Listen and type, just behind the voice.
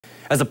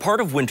As a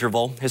part of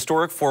Winterval,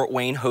 historic Fort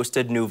Wayne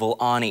hosted Nouvelle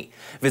Anee.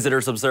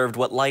 Visitors observed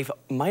what life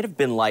might have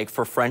been like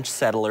for French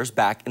settlers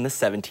back in the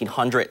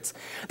 1700s.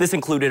 This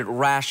included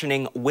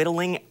rationing,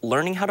 whittling,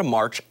 learning how to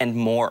march, and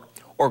more.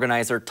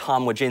 Organizer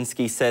Tom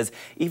Wojcinski says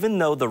even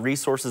though the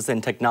resources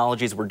and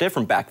technologies were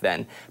different back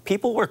then,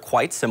 people were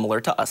quite similar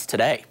to us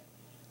today.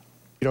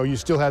 You know, you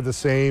still have the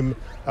same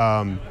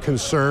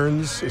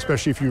concerns,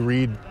 especially if you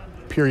read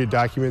period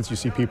documents. You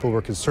see people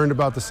were concerned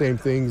about the same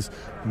things: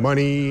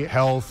 money,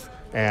 health,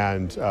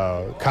 and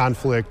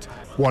conflict,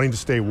 wanting to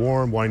stay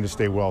warm, wanting to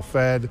stay well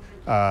fed.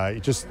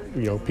 Just,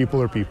 you know,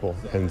 people are people,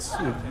 and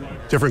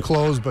different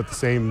clothes, but the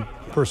same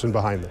person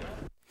behind them.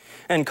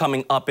 And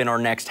coming up in our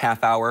next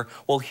half hour,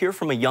 we'll hear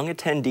from a young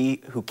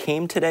attendee who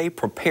came today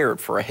prepared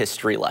for a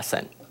history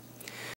lesson.